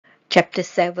Chapter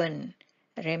 7.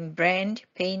 Rembrandt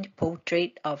paint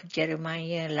portrait of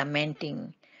Jeremiah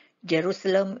lamenting,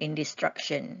 Jerusalem in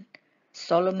destruction,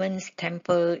 Solomon's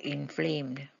temple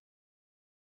inflamed.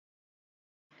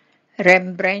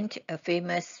 Rembrandt, a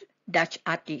famous Dutch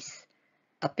artist,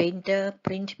 a painter,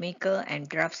 printmaker, and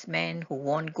draftsman who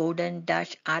won Golden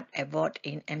Dutch Art Award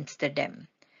in Amsterdam.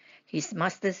 His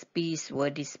masterpieces were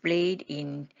displayed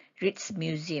in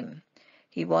Rijksmuseum.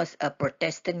 He was a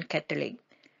Protestant Catholic,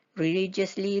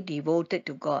 religiously devoted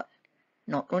to God,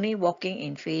 not only walking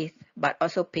in faith, but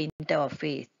also painter of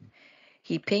faith.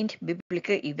 He painted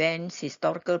biblical events,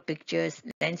 historical pictures,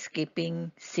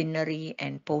 landscaping, scenery,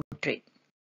 and portrait.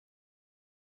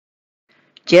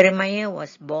 Jeremiah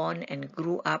was born and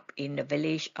grew up in the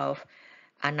village of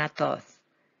Anathoth,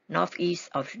 northeast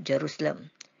of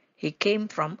Jerusalem. He came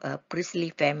from a priestly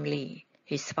family,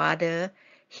 his father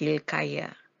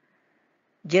Hilkiah.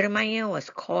 Jeremiah was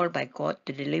called by God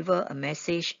to deliver a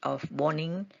message of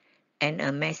warning and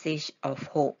a message of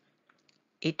hope.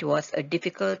 It was a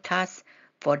difficult task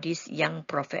for this young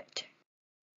prophet.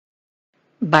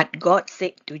 But God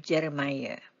said to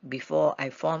Jeremiah, "Before I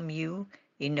formed you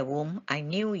in the womb, I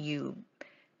knew you.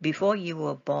 Before you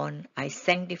were born, I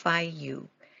sanctified you,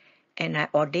 and I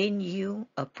ordained you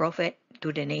a prophet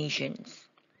to the nations."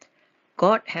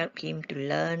 God helped him to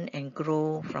learn and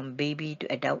grow from baby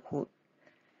to adulthood.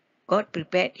 God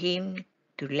prepared him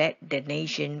to lead the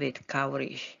nation with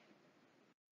courage.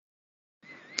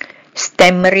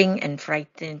 Stammering and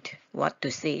frightened what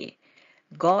to say,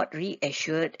 God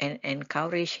reassured and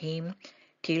encouraged him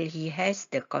till he has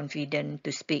the confidence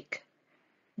to speak.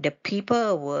 The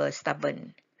people were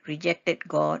stubborn, rejected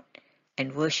God,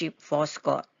 and worshipped false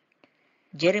God.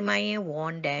 Jeremiah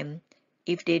warned them,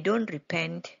 if they don't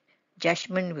repent,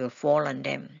 judgment will fall on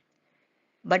them.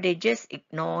 But they just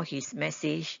ignored his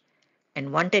message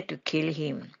and wanted to kill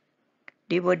him.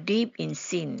 They were deep in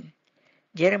sin.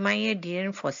 Jeremiah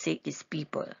didn't forsake his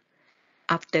people.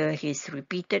 After his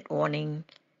repeated warning,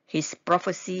 his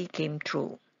prophecy came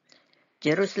true.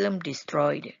 Jerusalem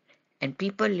destroyed, and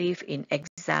people live in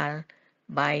exile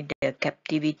by the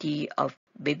captivity of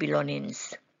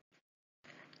Babylonians.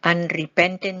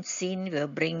 Unrepentant sin will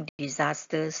bring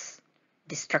disasters,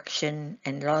 destruction,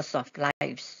 and loss of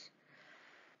lives.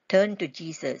 Turn to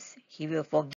Jesus. He will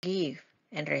forgive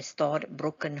and restore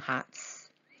broken hearts,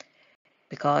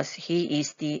 because he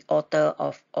is the author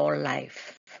of all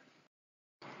life.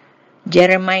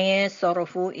 Jeremiah's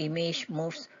sorrowful image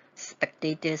moves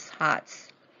spectators' hearts.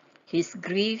 His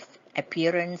grief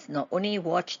appearance not only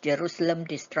watched Jerusalem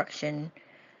destruction,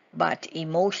 but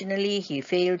emotionally he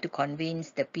failed to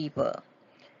convince the people.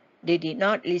 They did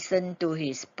not listen to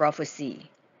his prophecy.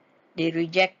 They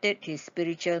rejected his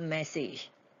spiritual message.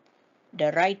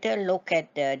 The writer looked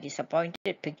at the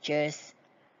disappointed pictures,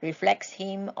 reflects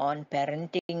him on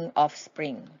parenting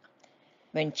offspring.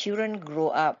 When children grow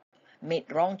up,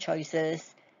 make wrong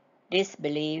choices,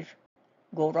 disbelieve,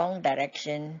 go wrong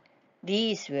direction,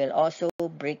 these will also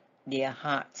break their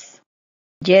hearts.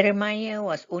 Jeremiah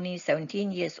was only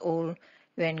 17 years old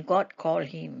when God called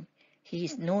him. He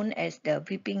is known as the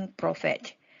weeping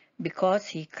prophet because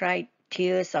he cried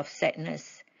tears of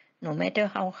sadness. No matter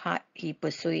how hard he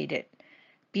persuaded,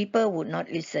 people would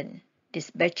not listen. This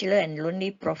bachelor and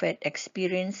lonely prophet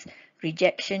experienced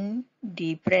rejection,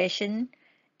 depression,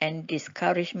 and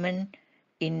discouragement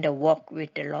in the walk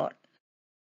with the Lord.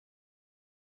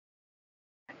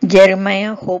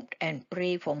 Jeremiah hoped and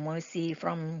prayed for mercy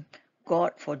from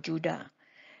God for Judah.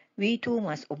 We too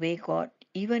must obey God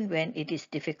even when it is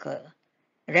difficult.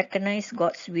 Recognize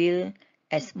God's will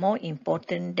as more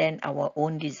important than our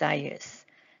own desires.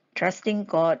 Trusting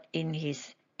God in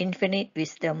His infinite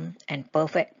wisdom and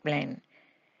perfect plan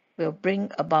will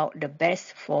bring about the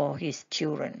best for His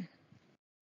children.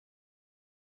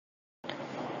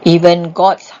 Even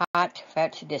God's heart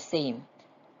felt the same,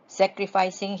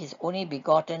 sacrificing His only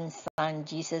begotten Son,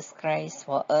 Jesus Christ,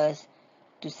 for us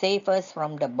to save us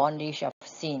from the bondage of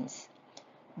sins.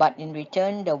 But in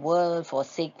return, the world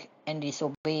forsake and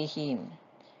disobey Him.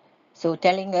 So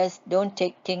telling us, don't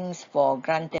take things for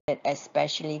granted,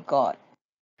 especially God.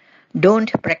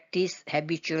 Don't practice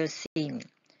habitual sin.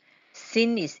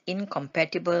 Sin is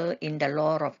incompatible in the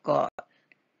law of God,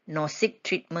 nor seek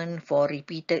treatment for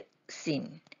repeated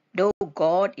sin. Though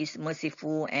God is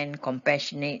merciful and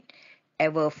compassionate,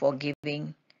 ever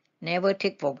forgiving, never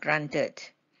take for granted.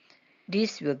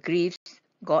 This will grieve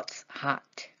God's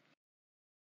heart.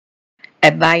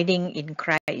 Abiding in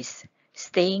Christ,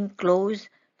 staying close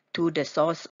to the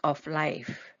source of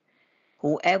life.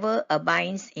 Whoever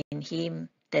abides in him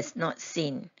does not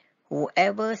sin.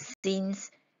 Whoever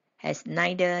sins has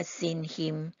neither seen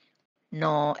him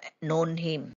nor known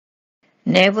him.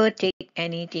 Never take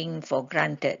anything for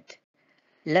granted.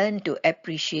 Learn to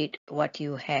appreciate what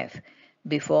you have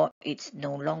before it's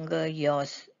no longer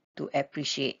yours to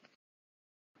appreciate.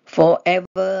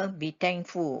 Forever be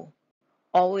thankful.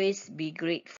 Always be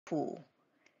grateful.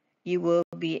 You will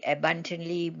be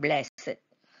abundantly blessed.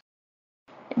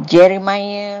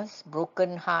 Jeremiah's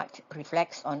broken heart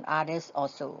reflects on others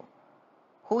also,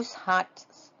 whose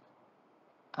hearts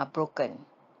are broken.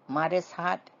 Mother's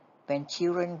heart when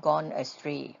children gone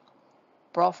astray.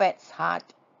 Prophet's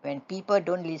heart when people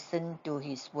don't listen to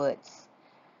his words.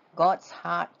 God's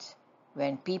heart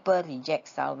when people reject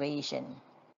salvation.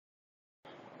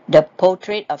 The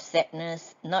portrait of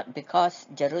sadness, not because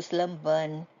Jerusalem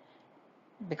burned,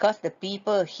 because the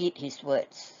people heed his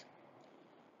words.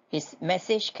 His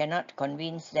message cannot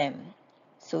convince them,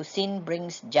 so sin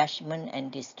brings judgment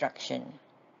and destruction.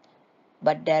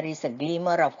 But there is a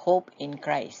glimmer of hope in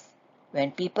Christ.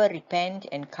 When people repent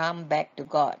and come back to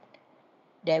God,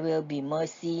 there will be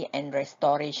mercy and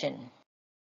restoration.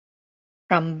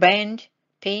 From band,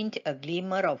 paint a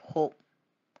glimmer of hope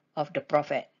of the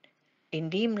prophet. In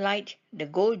dim light, the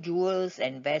gold jewels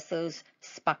and vessels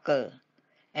sparkle,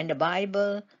 and the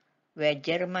Bible, where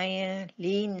Jeremiah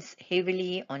leans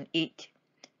heavily on it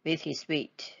with his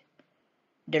weight.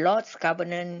 The Lord's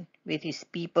covenant with his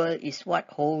people is what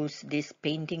holds this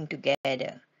painting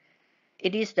together.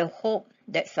 It is the hope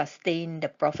that sustained the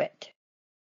prophet.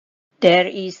 There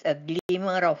is a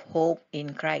glimmer of hope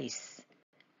in Christ.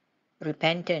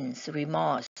 Repentance,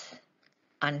 remorse,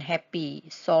 unhappy,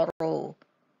 sorrow,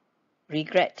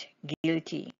 regret,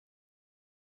 guilty.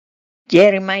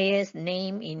 Jeremiah's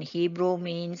name in Hebrew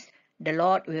means the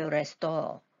Lord will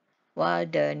restore, while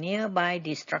the nearby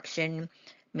destruction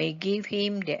may give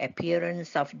him the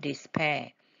appearance of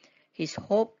despair. His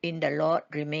hope in the Lord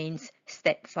remains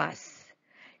steadfast.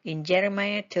 In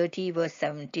Jeremiah 30 verse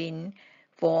 17,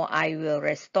 "For I will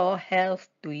restore health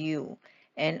to you,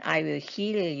 and I will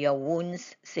heal your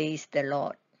wounds, says the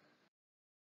Lord."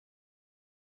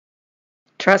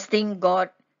 Trusting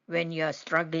God when you are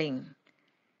struggling,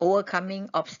 overcoming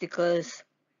obstacles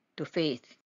to faith.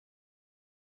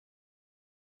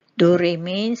 To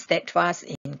remain steadfast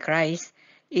in Christ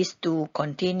is to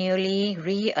continually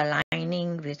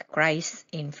realigning with Christ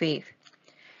in faith.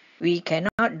 We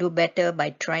cannot do better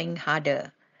by trying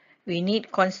harder. We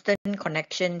need constant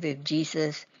connection with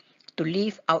Jesus to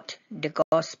live out the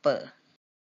gospel.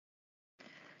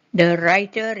 The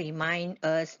writer reminds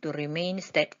us to remain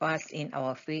steadfast in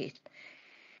our faith,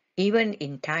 even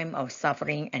in time of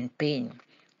suffering and pain,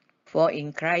 for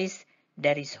in Christ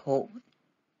there is hope.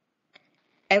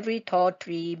 Every tall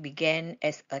tree began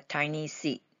as a tiny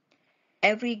seed.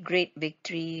 Every great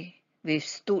victory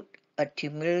withstood a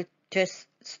tumultuous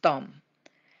storm.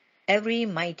 Every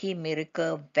mighty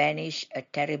miracle vanished a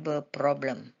terrible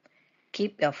problem.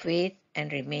 Keep your faith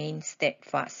and remain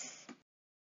steadfast.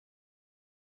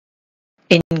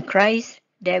 In Christ,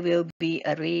 there will be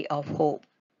a ray of hope.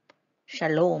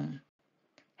 Shalom.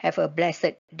 Have a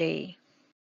blessed day.